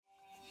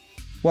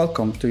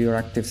Welcome to your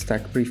Active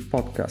Tech Brief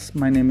podcast.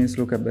 My name is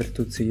Luca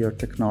Bertuzzi, your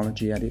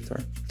technology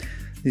editor.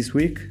 This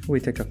week,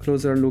 we take a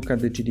closer look at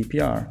the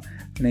GDPR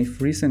and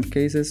if recent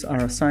cases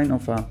are a sign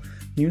of a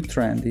new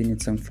trend in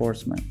its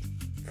enforcement.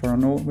 For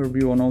an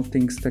overview on all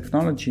things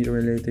technology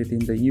related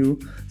in the EU,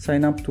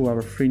 sign up to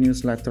our free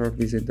newsletter or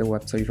visit the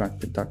website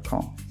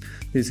youractive.com.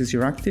 This is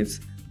Your Active's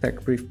Tech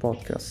Brief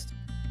podcast.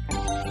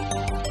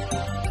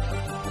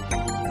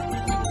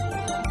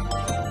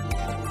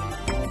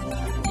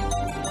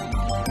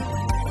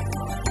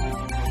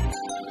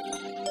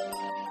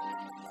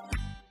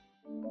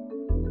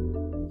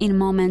 In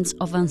moments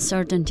of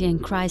uncertainty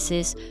and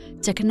crisis,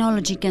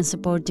 technology can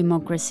support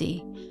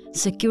democracy,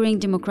 securing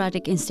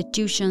democratic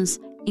institutions,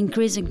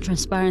 increasing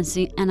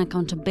transparency and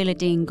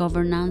accountability in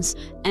governance,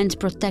 and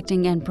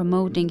protecting and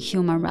promoting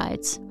human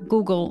rights.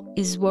 Google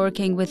is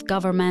working with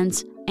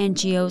governments,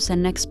 NGOs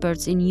and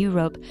experts in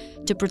Europe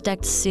to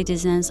protect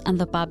citizens and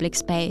the public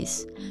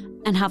space,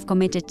 and have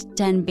committed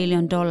 $10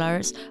 billion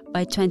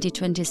by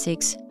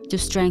 2026 to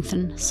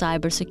strengthen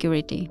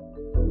cybersecurity.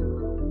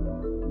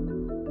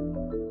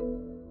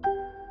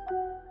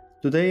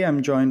 Today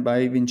I'm joined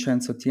by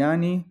Vincenzo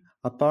Tiani,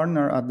 a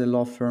partner at the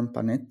law firm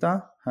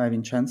Panetta. Hi,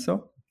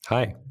 Vincenzo.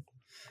 Hi.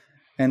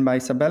 And by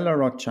Isabella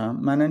Rocha,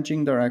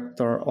 Managing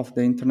Director of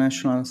the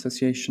International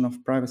Association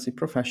of Privacy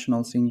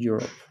Professionals in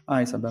Europe.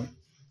 Hi, Isabel.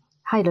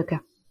 Hi,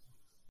 Luca.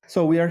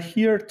 So we are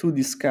here to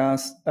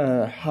discuss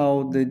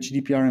how the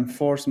GDPR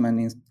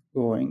enforcement is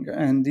going.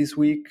 And this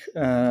week,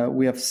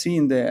 we have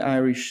seen the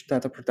Irish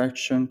Data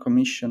Protection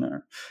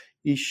Commissioner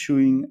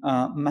issuing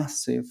a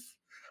massive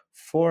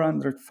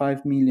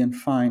 405 million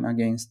fine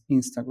against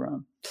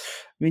Instagram.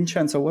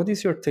 Vincenzo, what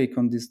is your take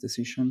on this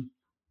decision?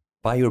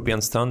 By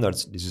European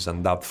standards, this is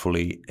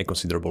undoubtedly a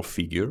considerable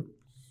figure,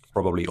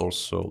 probably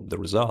also the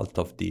result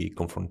of the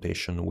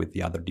confrontation with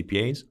the other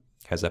DPAs,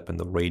 has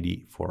happened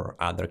already for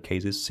other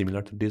cases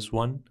similar to this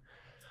one.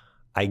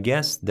 I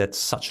guess that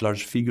such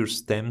large figure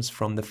stems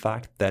from the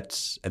fact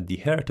that at the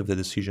heart of the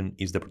decision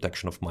is the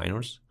protection of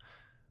minors,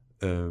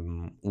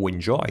 who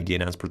enjoy the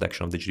enhanced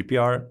protection of the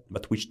GDPR,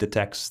 but which the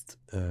text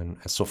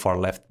has so far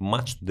left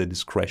much to the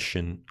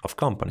discretion of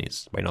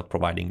companies by not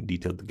providing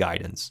detailed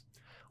guidance,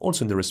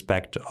 also in the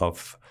respect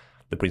of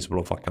the principle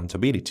of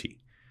accountability.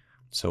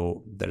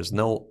 So there is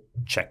no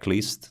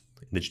checklist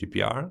in the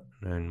GDPR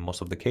in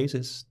most of the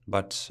cases,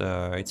 but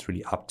it's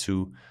really up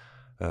to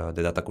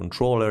the data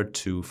controller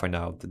to find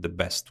out the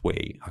best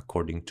way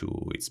according to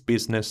its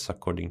business,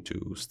 according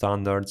to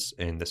standards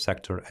in the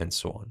sector, and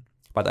so on.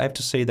 But I have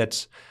to say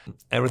that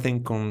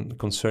everything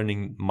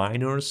concerning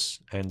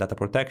minors and data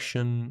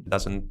protection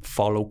doesn't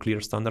follow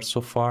clear standards so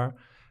far.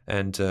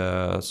 And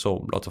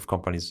so lots of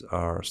companies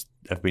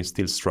have been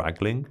still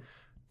struggling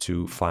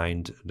to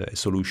find a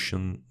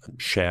solution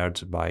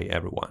shared by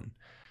everyone.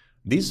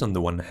 This, on the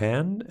one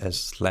hand,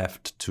 has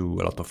left to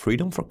a lot of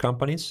freedom for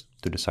companies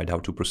to decide how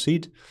to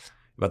proceed.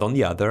 But on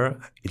the other,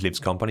 it leaves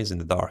companies in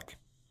the dark.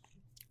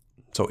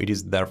 So it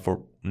is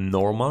therefore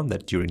normal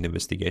that during the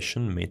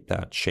investigation,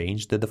 Meta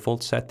changed the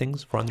default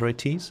settings for under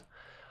 18s,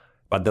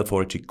 but the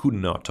authority could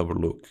not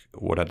overlook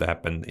what had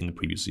happened in the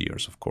previous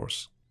years, of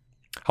course.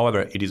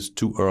 However, it is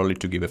too early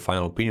to give a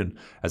final opinion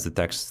as the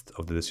text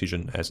of the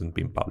decision hasn't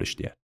been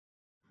published yet.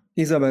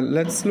 Isabel,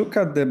 let's look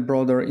at the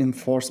broader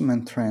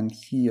enforcement trend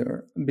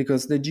here,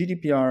 because the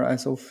GDPR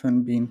has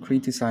often been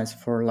criticized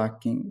for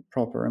lacking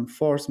proper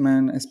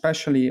enforcement,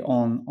 especially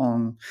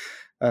on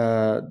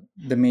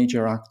the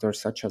major actors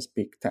such as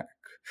big tech.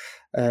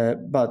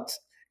 But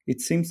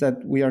it seems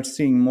that we are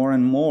seeing more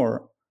and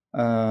more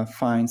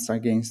fines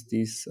against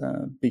these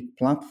big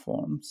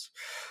platforms.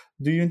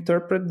 Do you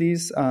interpret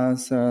this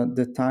as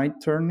the tide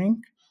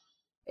turning?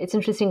 It's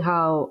interesting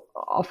how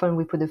often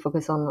we put the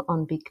focus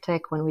on big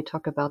tech when we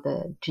talk about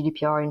the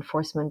GDPR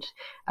enforcement.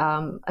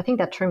 I think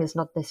that term is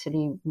not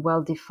necessarily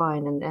well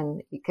defined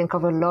and it can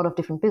cover a lot of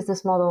different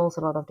business models,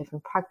 a lot of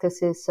different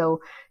practices.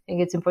 So I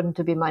think it's important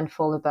to be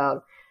mindful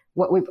about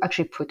what we've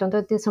actually put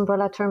under this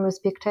umbrella term as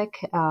big tech.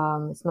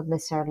 It's not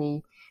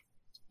necessarily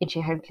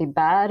inherently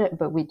bad,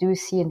 but we do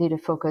see indeed a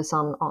focus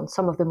on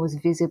some of the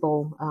most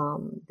visible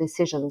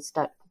decisions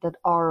that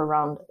are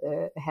around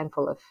a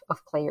handful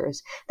of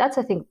players. That's,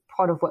 I think,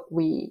 part of what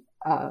we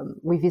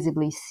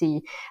visibly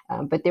see.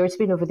 But there's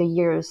been over the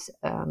years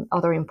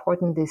other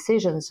important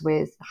decisions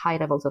with high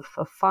levels of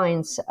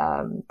fines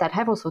that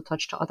have also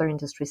touched other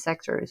industry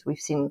sectors. We've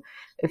seen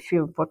a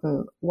few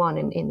important one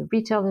in the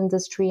retail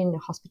industry, in the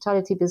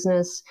hospitality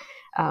business.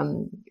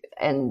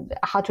 And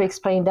how to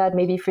explain that?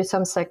 Maybe for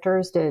some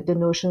sectors, the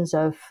notions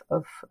of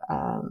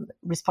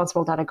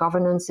responsible data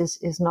governance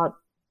is not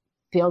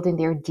built in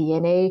their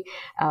DNA,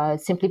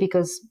 simply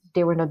because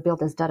they were not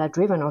built as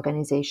data-driven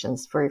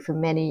organizations. For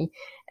many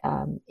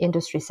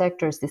industry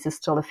sectors, this is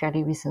still a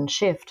fairly recent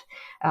shift.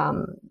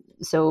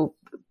 So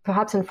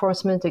perhaps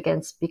enforcement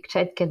against big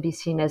tech can be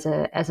seen as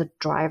a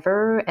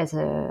driver, as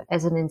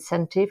an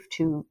incentive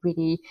to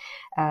really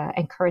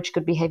encourage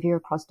good behavior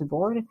across the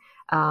board.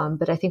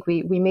 But I think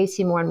we may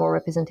see more and more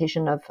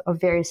representation of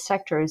various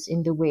sectors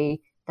in the way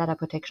data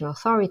protection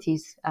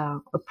authorities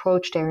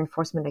approach their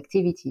enforcement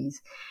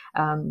activities.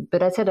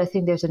 But as I said, I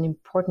think there's an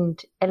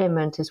important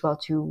element as well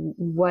to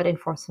what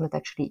enforcement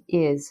actually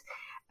is,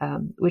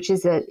 which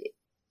is that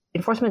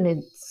enforcement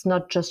is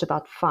not just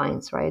about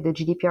fines, right? The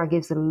GDPR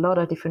gives a lot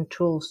of different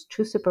tools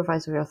to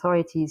supervisory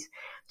authorities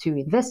to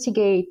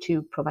investigate,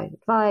 to provide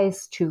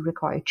advice, to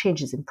require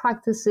changes in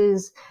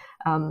practices.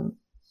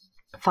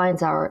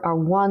 Fines are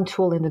one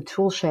tool in the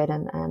tool shed,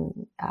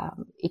 and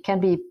it can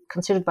be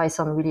considered by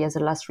some really as a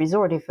last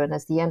resort, even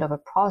as the end of a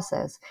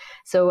process.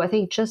 So I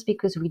think just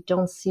because we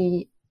don't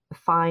see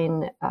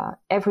fine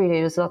every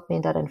day does not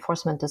mean that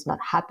enforcement does not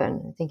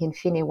happen. I think, in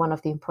fine, one of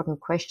the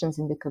important questions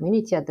in the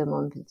community at the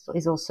moment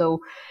is also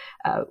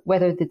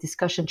whether the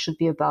discussion should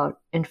be about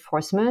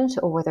enforcement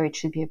or whether it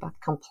should be about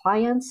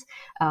compliance,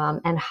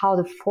 and how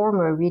the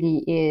former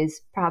really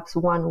is perhaps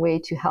one way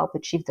to help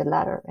achieve the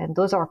latter. And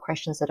those are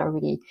questions that are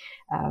really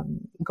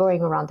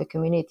going around the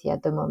community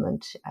at the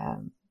moment,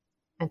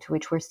 and to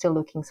which we're still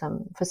looking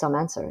for some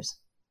answers.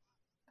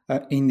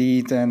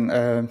 Indeed, and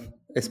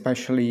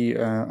especially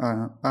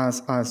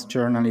as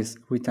journalists,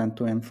 we tend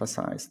to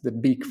emphasize the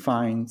big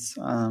fines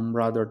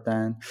rather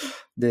than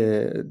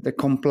the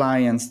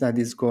compliance that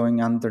is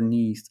going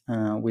underneath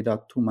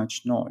without too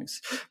much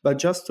noise. But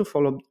just to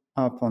follow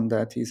up on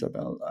that,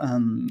 Isabel,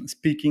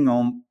 speaking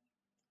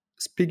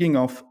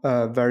of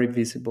very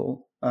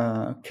visible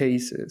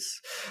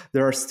cases,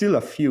 there are still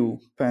a few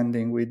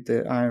pending with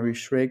the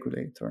Irish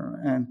regulator,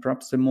 and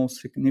perhaps the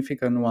most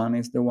significant one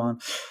is the one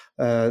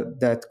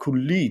that could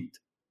lead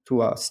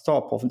to a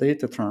stop of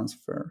data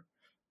transfer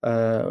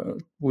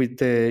with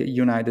the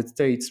United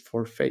States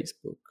for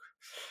Facebook.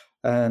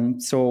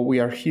 So we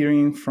are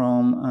hearing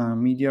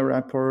from media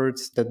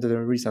reports that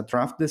there is a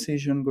draft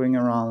decision going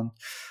around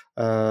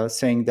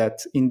saying that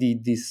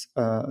indeed these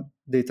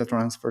data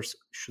transfers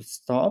should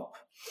stop.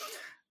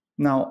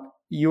 Now,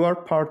 you are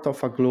part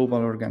of a global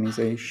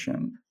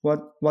organization.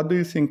 What do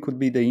you think could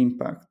be the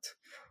impact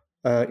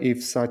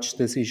if such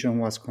decision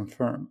was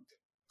confirmed?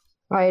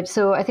 Right.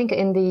 So I think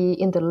in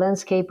the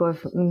landscape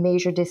of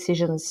major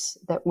decisions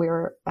that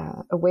we're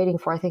awaiting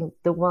for, I think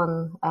the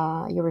one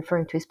you're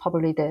referring to is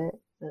probably the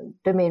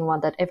main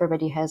one that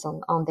everybody has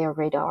on their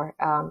radar.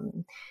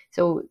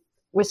 So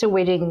we're still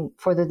waiting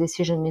for the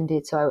decision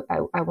indeed, so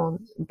I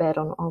won't bet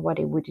on what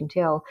it would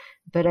entail.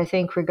 But I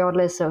think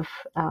regardless of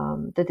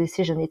the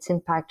decision, its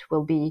impact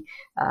will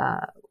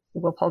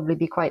probably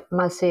be quite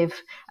massive.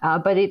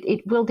 But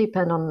it will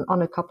depend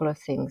on a couple of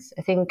things.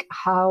 I think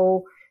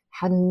how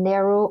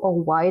narrow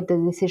or wide the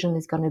decision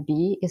is going to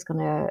be is going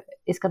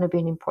to be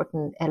an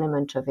important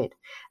element of it.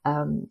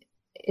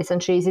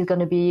 Essentially, is it going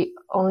to be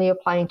only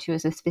applying to a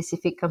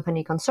specific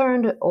company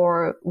concerned,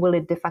 or will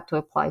it de facto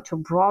apply to a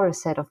broader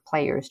set of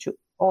players, to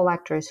all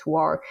actors who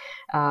are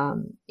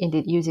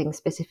indeed using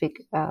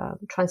specific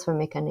transfer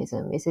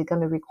mechanism? Is it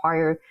going to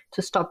require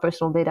to stop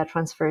personal data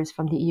transfers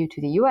from the EU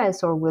to the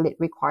US, or will it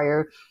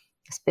require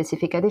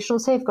specific additional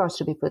safeguards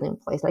to be put in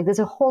place? Like, there's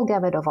a whole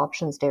gamut of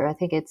options there. I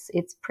think it's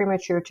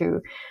premature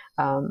to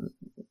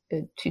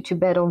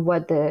bet on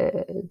what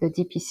the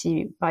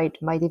DPC might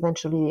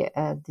eventually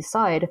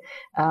decide.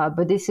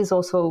 But this is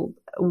also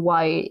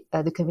why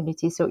the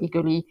community is so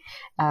eagerly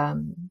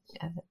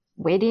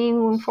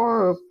waiting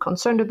for or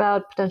concerned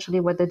about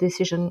potentially what the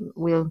decision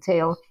will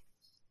entail.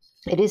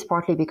 It is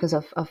partly because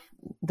of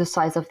the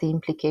size of the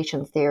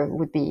implications there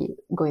would be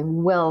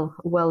going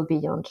well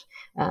beyond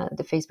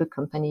the Facebook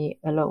company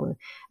alone.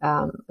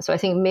 So I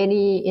think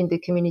many in the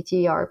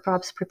community are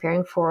perhaps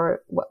preparing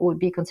for what would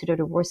be considered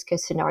a worst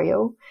case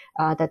scenario,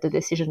 that the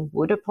decision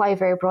would apply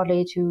very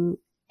broadly to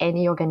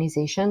any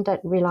organization that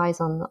relies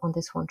on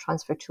this one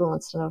transfer tool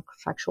and standard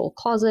contractual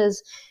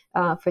clauses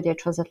for their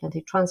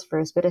transatlantic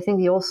transfers. But I think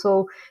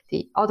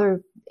the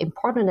other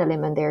important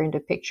element there in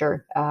the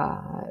picture,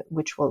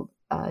 which will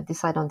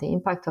decide on the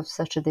impact of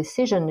such a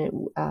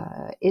decision,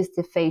 is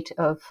the fate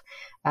of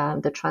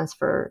the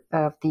transfer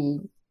of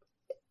the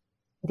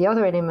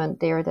other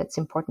element there that's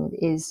important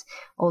is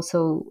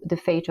also the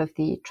fate of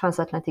the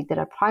transatlantic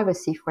data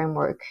privacy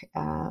framework,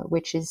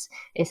 which is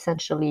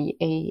essentially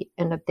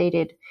an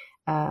updated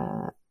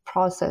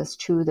process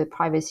to the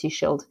Privacy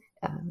Shield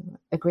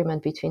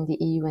agreement between the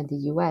EU and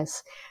the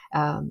US.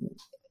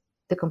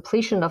 The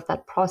completion of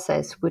that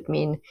process would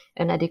mean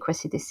an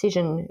adequacy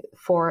decision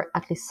for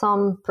at least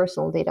some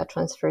personal data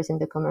transfers in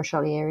the commercial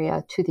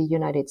area to the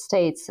United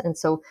States. And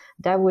so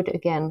that would,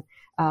 again,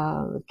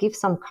 give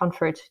some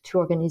comfort to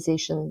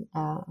organizations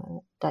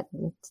that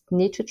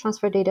need to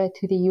transfer data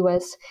to the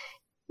US,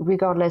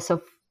 regardless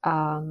of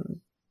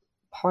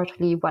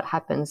partly what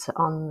happens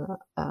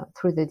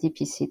through the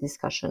DPC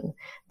discussion.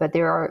 But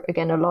there are,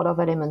 again, a lot of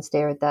elements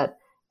there that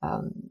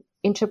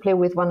interplay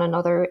with one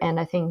another, and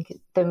I think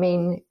the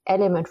main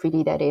element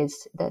really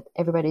that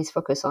everybody's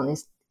focused on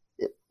is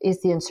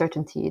the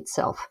uncertainty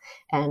itself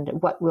and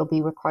what will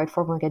be required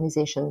for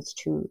organizations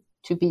to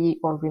be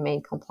or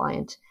remain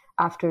compliant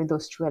after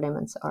those two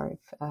elements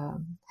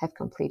have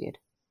completed.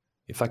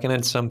 If I can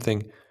add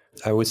something,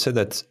 I would say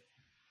that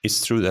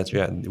It's true that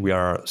we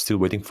are still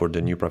waiting for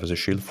the new privacy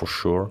shield for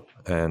sure,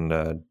 and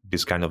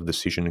this kind of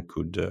decision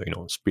could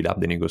speed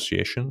up the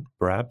negotiation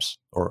perhaps,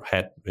 or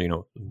had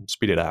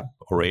speed it up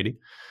already.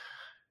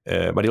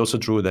 But it's also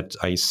true that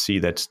I see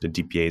that the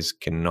DPAs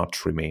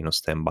cannot remain on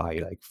standby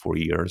like for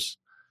years,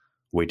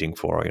 waiting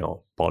for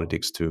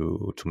politics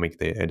to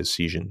make a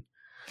decision.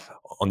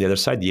 On the other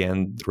side, the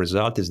end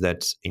result is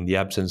that in the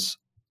absence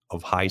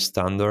of high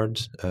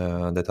standards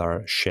that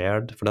are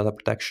shared for data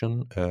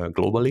protection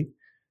globally,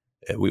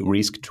 we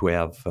risk to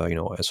have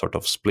a sort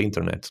of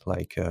splinternet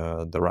like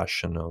the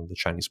Russian or the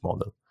Chinese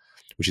model,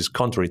 which is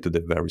contrary to the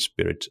very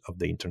spirit of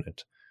the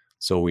internet.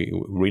 So we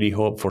really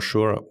hope, for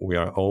sure, we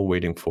are all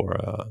waiting for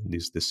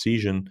this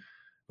decision.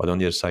 But on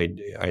the other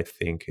side, I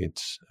think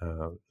it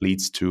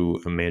leads to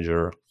a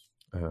major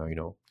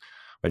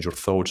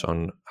thoughts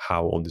on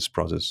how all this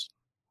process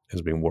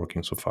has been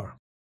working so far.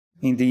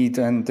 Indeed,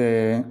 and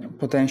the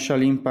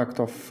potential impact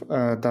of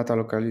data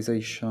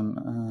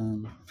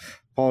localization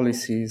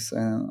policies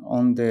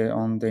on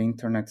the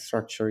internet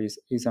structure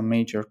is a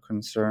major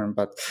concern.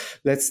 But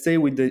let's stay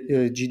with the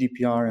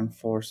GDPR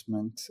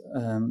enforcement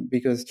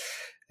because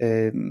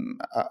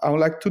I would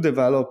like to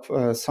develop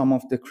some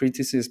of the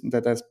criticism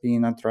that has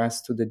been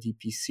addressed to the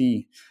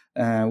DPC,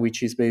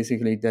 which is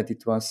basically that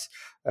it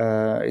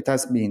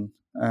has been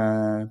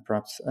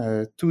perhaps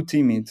too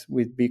timid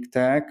with big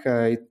tech.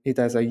 It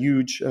has a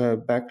huge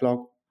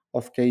backlog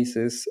of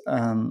cases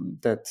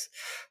that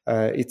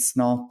it's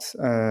not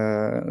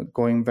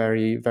going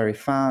very, very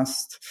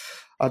fast.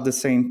 At the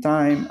same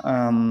time,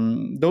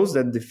 those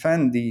that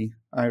defend the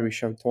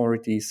Irish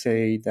authorities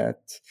say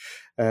that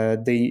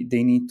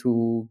they need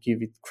to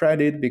give it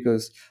credit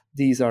because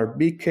these are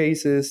big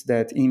cases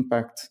that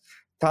impact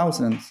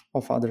thousands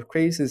of other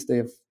cases. They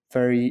have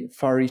very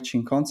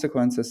far-reaching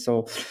consequences.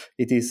 So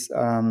it is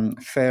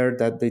fair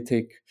that they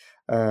take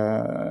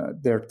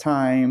their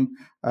time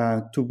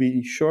to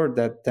be sure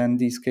that then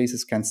these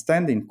cases can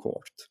stand in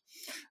court.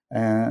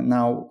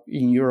 Now,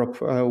 in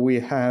Europe, we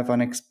have an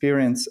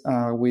experience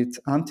with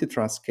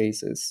antitrust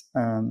cases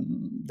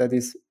that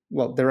is,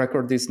 well, the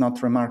record is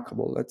not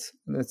remarkable.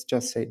 Let's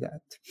just say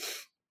that.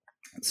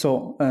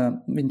 So,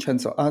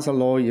 Vincenzo, as a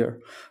lawyer,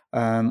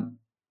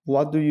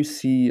 what do you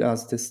see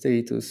as the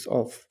status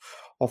of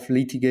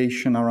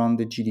litigation around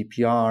the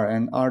GDPR,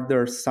 and are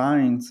there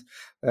signs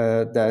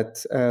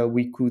that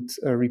we could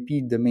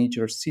repeat the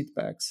major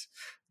setbacks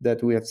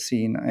that we have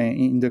seen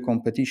in the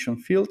competition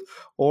field,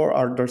 or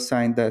are there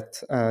signs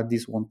that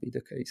this won't be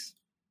the case?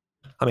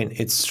 I mean,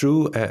 it's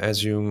true,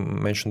 as you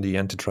mentioned, the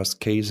antitrust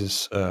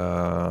cases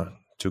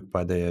took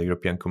by the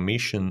European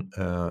Commission,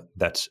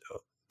 that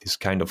this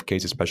kind of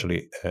case,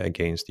 especially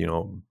against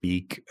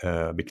big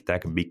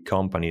tech, big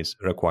companies,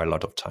 require a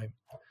lot of time.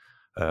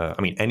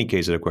 I mean, any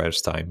case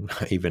requires time.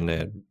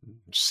 Even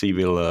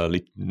civil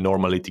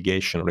normal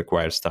litigation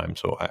requires time.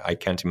 So I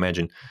can't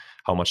imagine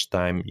how much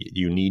time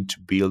you need to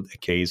build a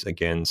case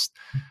against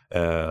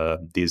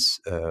these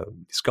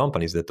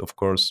companies that, of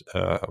course,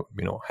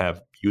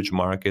 have huge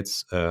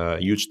markets,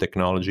 huge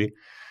technology.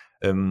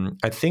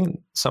 I think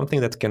something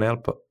that can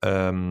help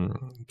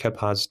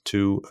us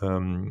to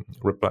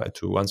reply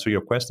to answer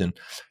your question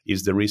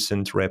is the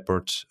recent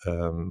report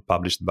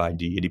published by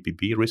the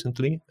EDPB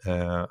recently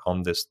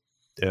on the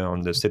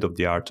state of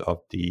the art of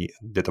the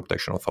Data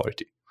Protection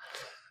Authority.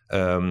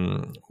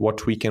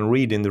 What we can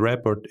read in the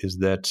report is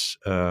that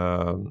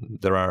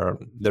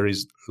there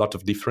is a lot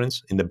of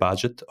difference in the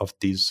budget of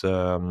these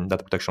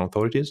data protection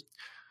authorities.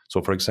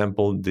 So, for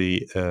example,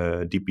 the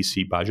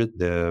DPC budget,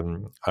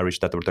 the Irish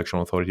Data Protection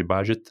Authority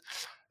budget,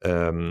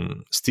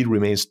 still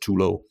remains too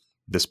low,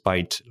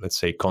 despite, let's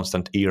say,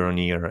 constant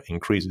year-on-year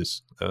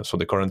increases. So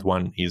the current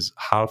one is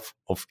half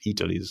of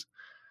Italy's.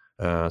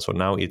 So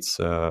now it's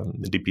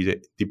the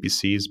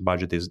DPC's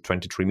budget is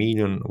 23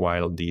 million,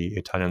 while the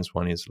Italian's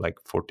one is like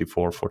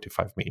 44,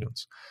 45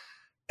 millions.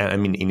 And I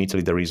mean, in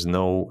Italy, there is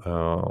no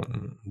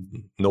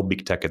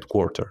big tech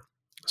headquarter.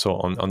 So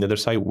on the other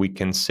side, we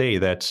can say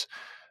that,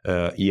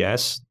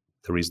 yes,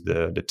 there is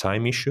the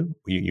time issue.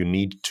 You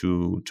need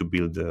to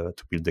build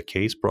the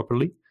case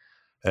properly.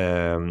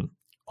 On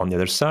the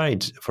other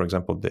side, for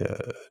example,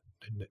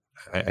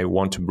 I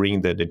want to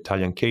bring the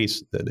Italian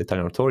case. The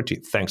Italian authority,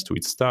 thanks to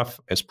its staff,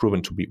 has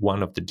proven to be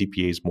one of the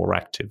DPAs more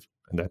active,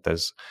 and that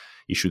has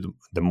issued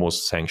the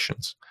most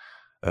sanctions,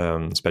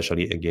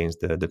 especially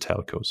against the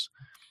telcos.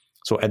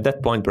 So at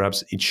that point,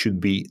 perhaps it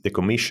should be the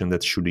Commission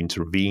that should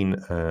intervene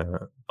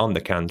on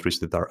the countries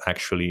that are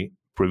actually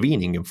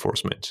prevening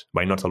enforcement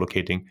by not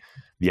allocating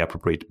the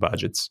appropriate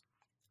budgets.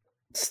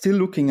 Still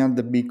looking at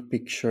the big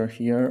picture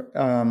here,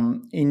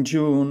 in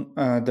June,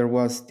 there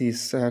was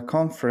this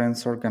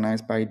conference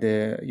organized by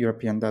the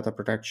European Data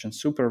Protection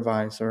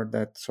Supervisor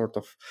that sort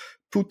of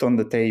put on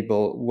the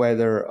table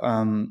whether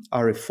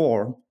a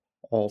reform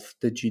of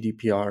the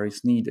GDPR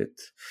is needed.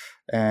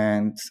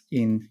 And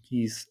in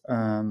his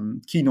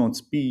keynote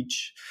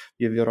speech,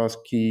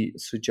 Wiewiórowski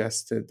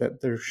suggested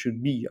that there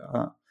should be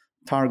a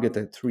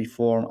targeted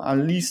reform, at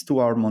least to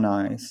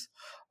harmonize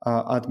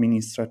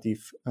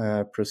administrative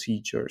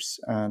procedures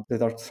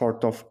that are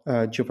sort of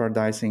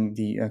jeopardizing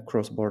the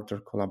cross-border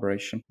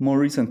collaboration. More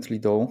recently,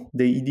 though,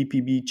 the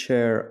EDPB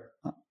chair,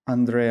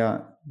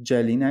 Andrea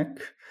Jelinek,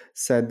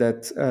 said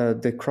that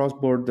the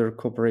cross-border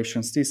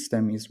cooperation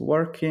system is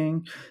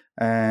working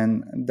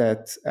and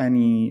that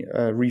any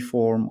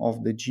reform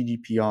of the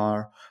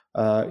GDPR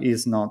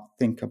is not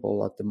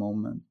thinkable at the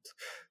moment.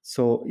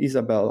 So,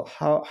 Isabel,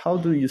 how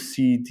do you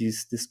see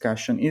this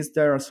discussion? Is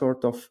there a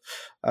sort of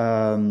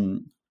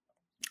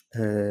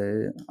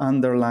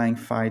underlying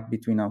fight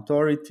between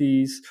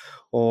authorities,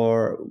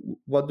 or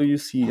what do you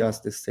see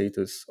as the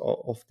status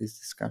of this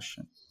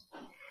discussion?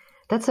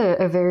 That's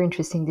a very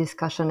interesting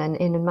discussion, and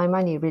in my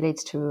mind, it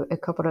relates to a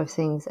couple of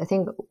things. I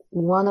think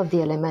one of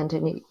the elements,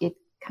 and it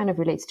kind of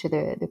relates to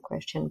the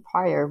question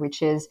prior,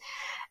 which is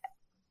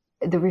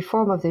the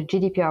reform of the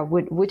GDPR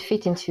would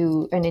fit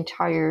into an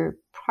entire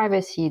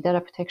privacy data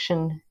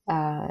protection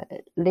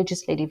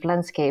legislative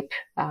landscape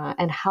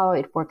and how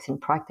it works in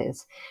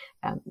practice.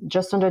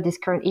 Just under this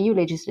current EU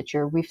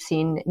legislature, we've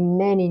seen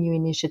many new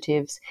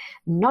initiatives.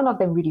 None of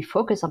them really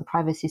focus on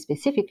privacy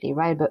specifically,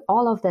 right? But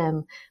all of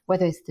them,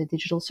 whether it's the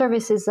Digital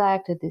Services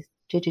Act, the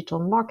Digital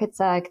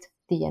Markets Act,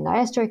 the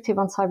NIS Directive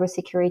on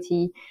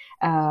Cybersecurity,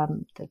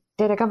 the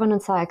Data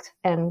Governance Act,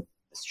 and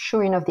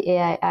sure enough, the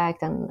AI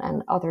Act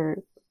and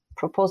other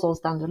proposals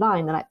down the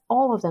line, and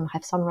all of them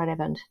have some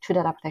relevance to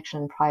data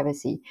protection and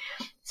privacy.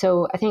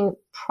 So I think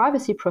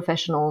privacy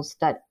professionals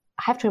that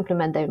have to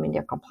implement them in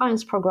their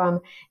compliance program,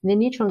 they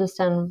need to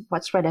understand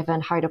what's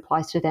relevant, how it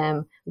applies to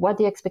them, what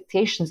the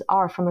expectations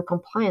are from a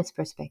compliance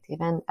perspective.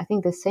 And I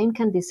think the same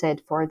can be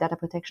said for data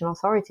protection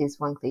authorities,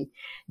 frankly.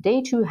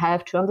 They too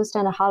have to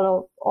understand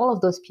how all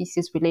of those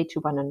pieces relate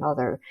to one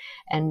another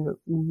and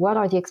what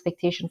are the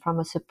expectations from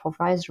a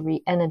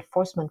supervisory and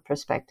enforcement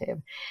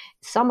perspective.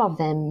 Some of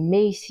them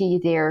may see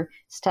their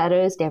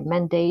status, their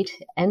mandate,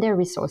 and their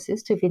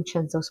resources, to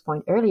Vincenzo's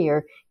point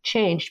earlier,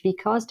 change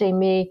because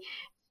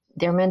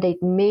their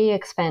mandate may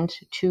expand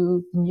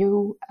to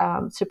new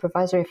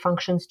supervisory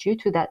functions due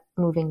to that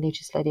moving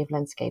legislative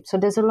landscape. So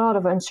there's a lot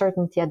of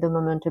uncertainty at the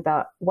moment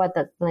about what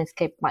that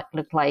landscape might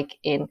look like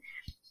in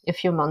a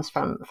few months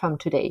from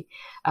today.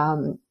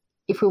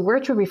 If we were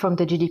to reform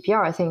the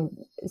GDPR, I think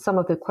some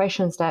of the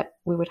questions that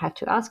we would have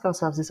to ask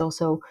ourselves is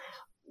also,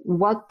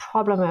 what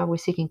problem are we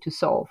seeking to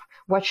solve?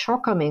 What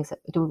shortcomings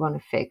do we want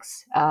to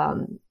fix?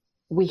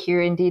 We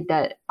hear indeed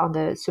that on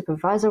the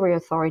supervisory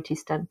authority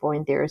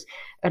standpoint, there's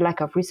a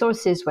lack of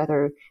resources,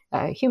 whether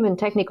human,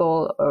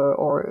 technical,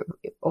 or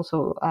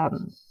also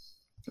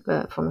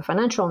from a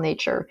financial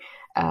nature.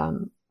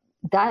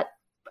 That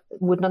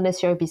would not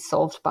necessarily be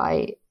solved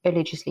by a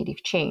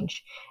legislative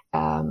change.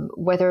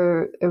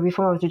 Whether a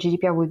reform of the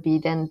GDPR would be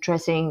then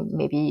addressing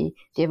maybe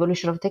the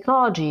evolution of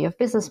technology, of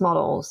business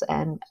models,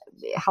 and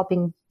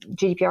helping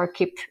GDPR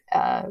keep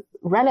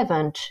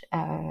relevant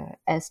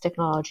as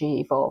technology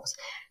evolves.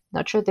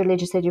 Not sure the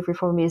legislative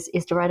reform is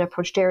the right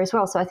approach there as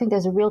well. So I think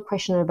there's a real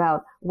question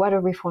about what a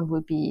reform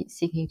would be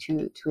seeking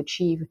to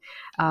achieve.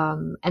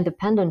 And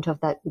dependent of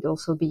that would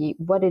also be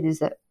what it is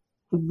that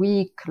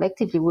we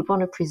collectively would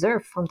want to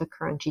preserve from the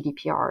current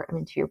GDPR. I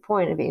mean, to your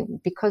point, I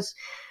mean, because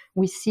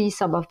we see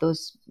some of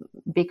those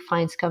big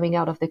fines coming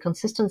out of the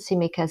consistency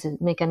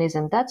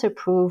mechanism, that's a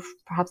proof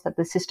perhaps that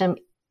the system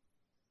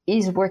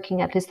is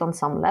working at least on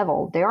some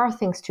level. There are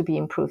things to be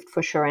improved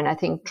for sure. And I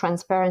think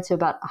transparency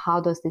about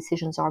how those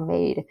decisions are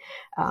made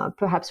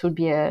perhaps would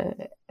be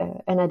an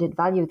added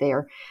value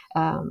there.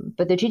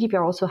 But the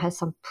GDPR also has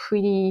some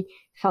pretty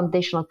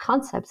foundational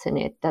concepts in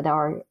it that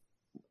are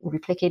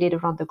replicated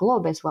around the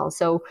globe as well.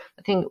 So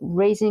I think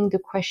raising the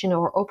question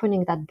or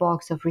opening that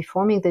box of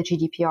reforming the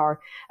GDPR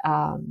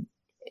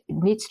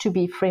needs to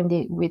be framed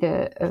with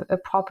a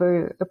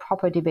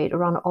proper debate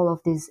around all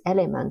of these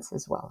elements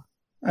as well.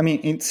 I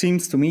mean, it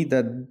seems to me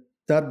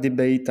that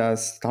debate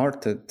has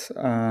started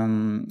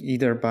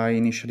either by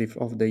initiative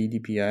of the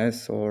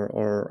EDPS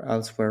or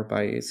elsewhere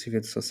by a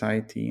civil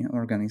society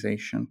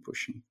organization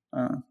pushing,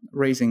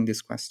 raising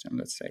this question,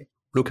 let's say.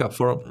 Luca,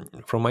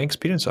 from my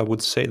experience, I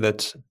would say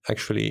that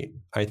actually,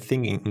 I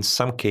think in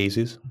some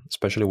cases,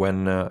 especially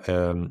when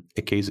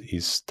a case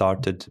is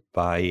started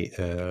by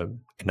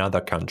another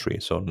country,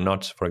 so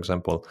not, for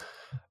example,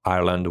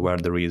 Ireland, where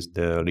there is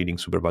the leading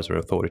supervisory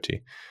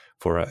authority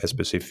for a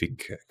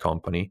specific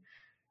company,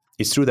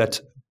 it's true that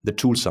the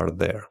tools are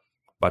there,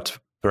 but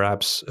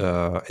perhaps,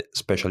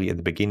 especially at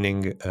the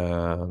beginning,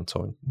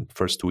 so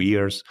first 2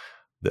 years,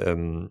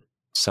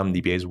 some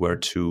DPAs were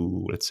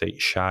too, let's say,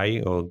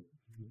 shy or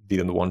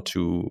didn't want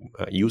to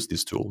use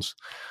these tools.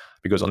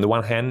 Because on the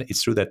one hand,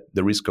 it's true that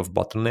the risk of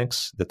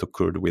bottlenecks that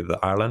occurred with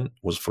Ireland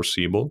was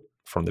foreseeable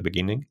from the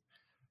beginning.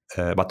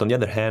 But on the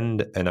other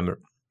hand, and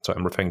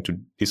I'm referring to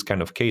this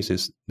kind of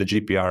cases, the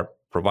GDPR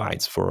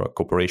provides for a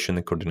cooperation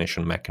and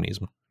coordination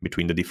mechanism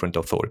between the different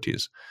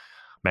authorities,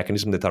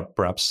 mechanisms that are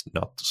perhaps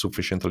not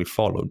sufficiently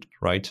followed,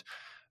 right?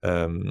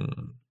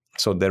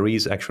 So there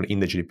is actually in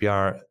the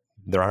GDPR,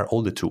 there are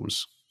all the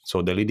tools.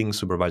 So the leading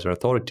supervisory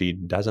authority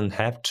doesn't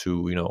have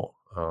to,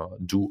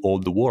 do all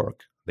the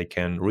work They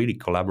can really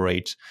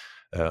collaborate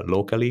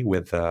locally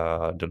with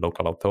the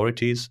local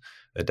authorities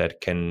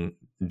that can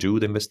do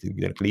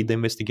lead the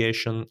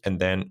investigation, and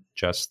then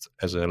just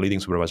as a leading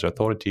supervisory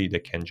authority, they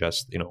can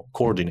just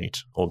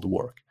coordinate all the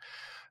work.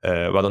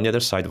 But on the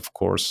other side, of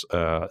course,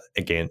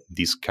 again,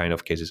 these kind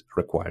of cases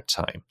require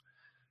time.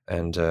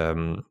 And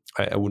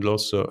I would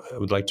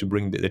like to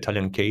bring the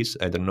Italian case.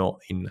 I don't know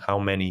in how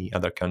many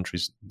other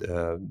countries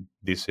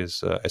this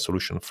is a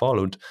solution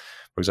followed.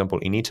 For example,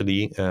 in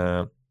Italy,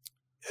 the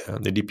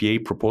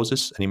DPA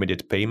proposes an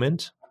immediate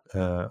payment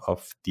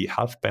of the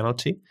half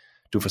penalty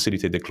to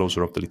facilitate the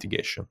closure of the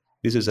litigation.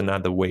 This is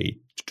another way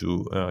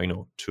to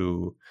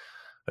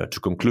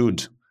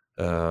conclude,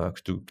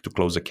 to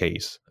close a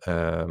case,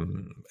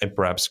 and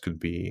perhaps could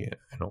be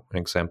an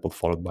example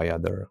followed by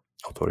other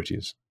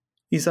authorities.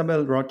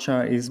 Isabel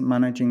Rocha is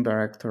Managing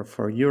Director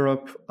for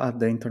Europe at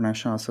the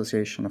International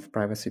Association of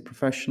Privacy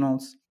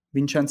Professionals.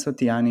 Vincenzo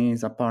Tiani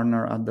is a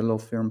partner at the law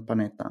firm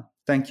Panetta.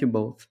 Thank you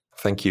both.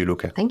 Thank you,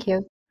 Luca. Thank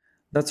you.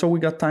 That's all we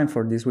got time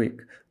for this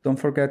week. Don't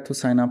forget to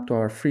sign up to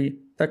our free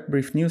Tech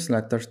Brief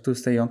newsletters to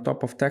stay on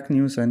top of tech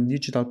news and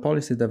digital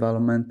policy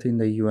development in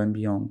the EU and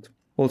beyond.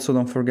 Also,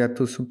 don't forget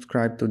to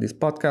subscribe to this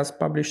podcast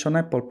published on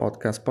Apple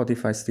Podcasts,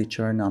 Spotify,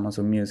 Stitcher, and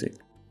Amazon Music.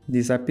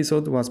 This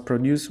episode was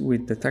produced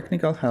with the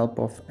technical help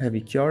of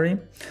Evi Chiori.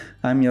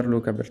 I'm your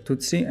Luca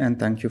Bertuzzi, and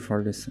thank you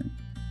for listening.